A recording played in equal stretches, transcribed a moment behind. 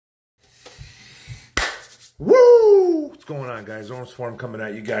Woo! What's going on, guys? Owner's Forum coming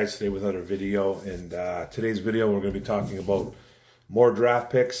at you guys today with another video. And today's video, we're going to be talking about more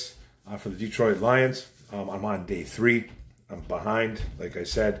draft picks for the Detroit Lions. I'm on day 3. I'm behind, like I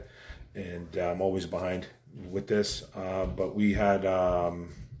said, and I'm always behind with this. But we had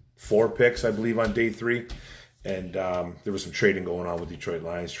 4 picks, I believe, on day 3. And there was some trading going on with Detroit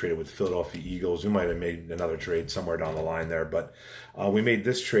Lions, traded with Philadelphia Eagles. We might have made another trade somewhere down the line there. But we made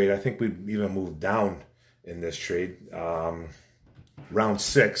this trade. I think we even moved down in this trade. Round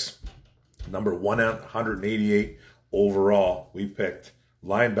 6, number 188 overall, we picked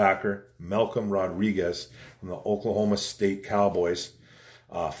linebacker Malcolm Rodriguez from the Oklahoma State Cowboys.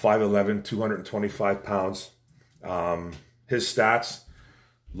 5'11", 225 pounds. His stats,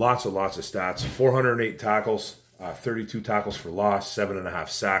 lots of stats. 408 tackles, 32 tackles for loss, 7.5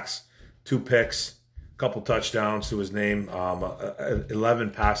 sacks, 2 picks, couple touchdowns to his name, 11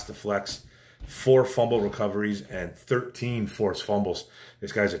 pass deflects, 4 fumble recoveries, and 13 forced fumbles.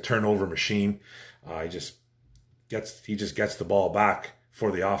 This guy's a turnover machine. He just gets the ball back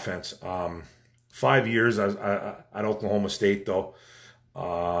for the offense. 5 years at Oklahoma State, though.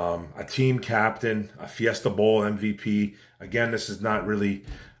 A team captain, a Fiesta Bowl MVP. Again, this is not really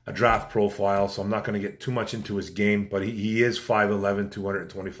a draft profile, so I'm not going to get too much into his game, but he is 5'11",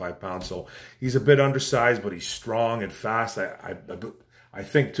 225 pounds, so he's a bit undersized, but he's strong and fast. I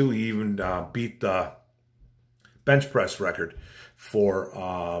think, too, he even beat the bench press record for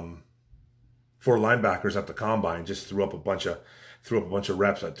linebackers at the combine. Just threw up a bunch of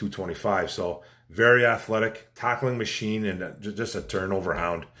reps at 225. So very athletic, tackling machine, and just a turnover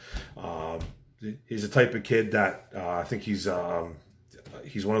hound. He's the type of kid that I think he's one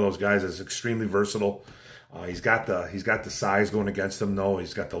of those guys that's extremely versatile. He's got the size going against him. No,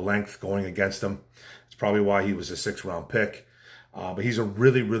 he's got the length going against him. It's probably why he was a 6th-round pick. But he's a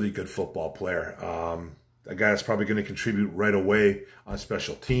really good football player. A guy that's probably going to contribute right away on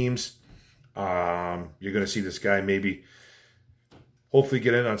special teams. You're going to see this guy maybe, hopefully,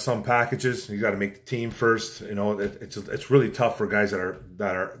 get in on some packages. You got to make the team first. You know, it's really tough for guys that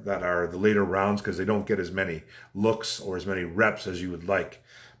are the later rounds because they don't get as many looks or as many reps as you would like.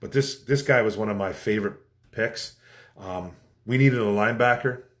 But this guy was one of my favorite picks. We needed a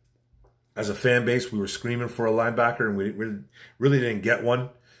linebacker. As a fan base, we were screaming for a linebacker, and we really didn't get one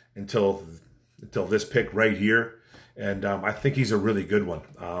until this pick right here. And I think he's a really good one.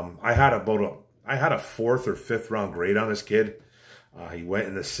 I had a 4th or 5th round grade on this kid. He went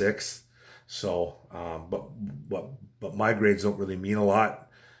in the 6th. So, but my grades don't really mean a lot.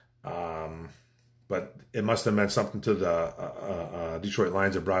 But it must have meant something to the Detroit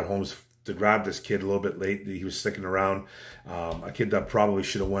Lions that brought Holmes to grab this kid a little bit late. He was sticking around. A kid that probably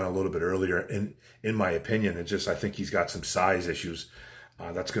should have went a little bit earlier, in my opinion. It's just I think he's got some size issues.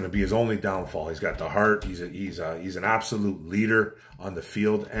 That's going to be his only downfall. He's got the heart. He's an absolute leader on the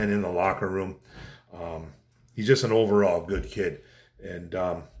field and in the locker room. He's just an overall good kid, and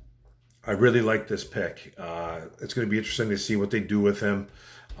I really like this pick. It's going to be interesting to see what they do with him.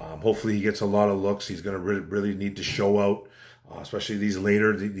 Hopefully, he gets a lot of looks. He's going to really need to show out. Especially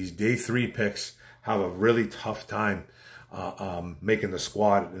these day 3 picks have a really tough time making the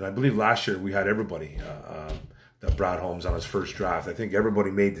squad. And I believe last year we had everybody that brought Holmes on his first draft. I think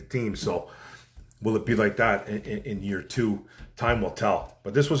everybody made the team. So will it be like that in year 2? Time will tell.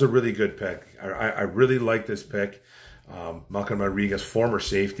 But this was a really good pick. I really like this pick. Malcolm Rodriguez, former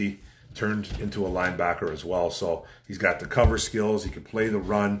safety, turned into a linebacker as well. So he's got the cover skills. He can play the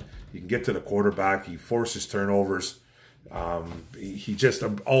run. He can get to the quarterback. He forces turnovers. He's just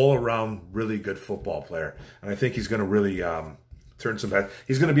an all-around really good football player, and I think he's going to really turn some heads.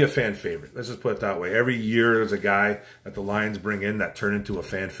 He's going to be a fan favorite. Let's just put it that way. Every year there's a guy that the Lions bring in that turn into a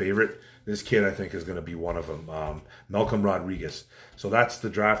fan favorite. This kid, I think, is going to be one of them. Malcolm Rodriguez. So that's the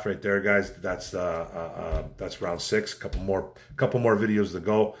draft right there, guys. That's round 6. Couple more videos to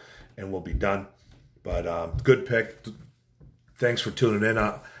go, and we'll be done. But good pick. Thanks for tuning in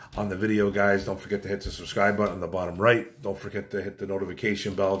on the video, guys. Don't forget to hit the subscribe button on the bottom right. Don't forget to hit the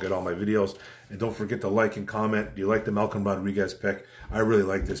notification bell, get all my videos. And don't forget to like and comment. Do you like the Malcolm Rodriguez pick? I really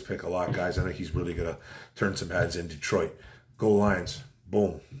like this pick a lot, guys. I think he's really going to turn some heads in Detroit. Go Lions.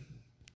 Boom.